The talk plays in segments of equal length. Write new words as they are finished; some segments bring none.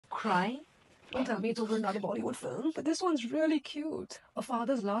crying? Don't tell me it's over another Bollywood film, but this one's really cute. A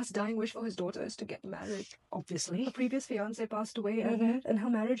father's last dying wish for his daughter is to get married. Obviously. Her previous fiancé passed away, and her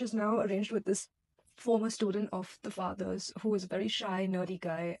marriage is now arranged with this former student of the father's who is a very shy, nerdy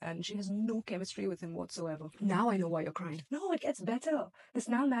guy, and she has no chemistry with him whatsoever. Now I know why you're crying. No, it gets better. This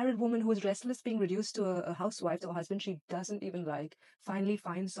now married woman who is restless being reduced to a housewife to a husband she doesn't even like finally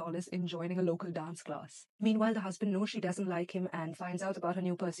finds solace in joining a local dance class. Meanwhile, the husband knows she doesn't like him and finds out about her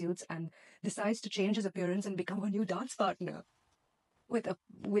new pursuits and decides to change his appearance and become her new dance partner. With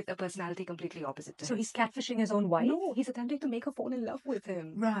a personality completely opposite to his. So he's catfishing his own wife? No, he's attempting to make her fall in love with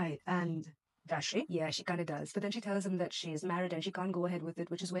him. Right, and does she? Yeah, she kind of does. But then she tells him that she's married and she can't go ahead with it,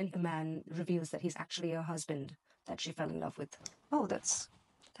 which is when the man reveals that he's actually her husband that she fell in love with. Oh, that's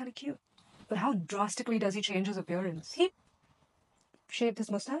kind of cute. But how drastically does he change his appearance? He shaved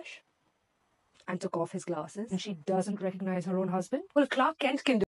his mustache And took off his glasses, and she doesn't recognize her own husband. Well, Clark Kent can do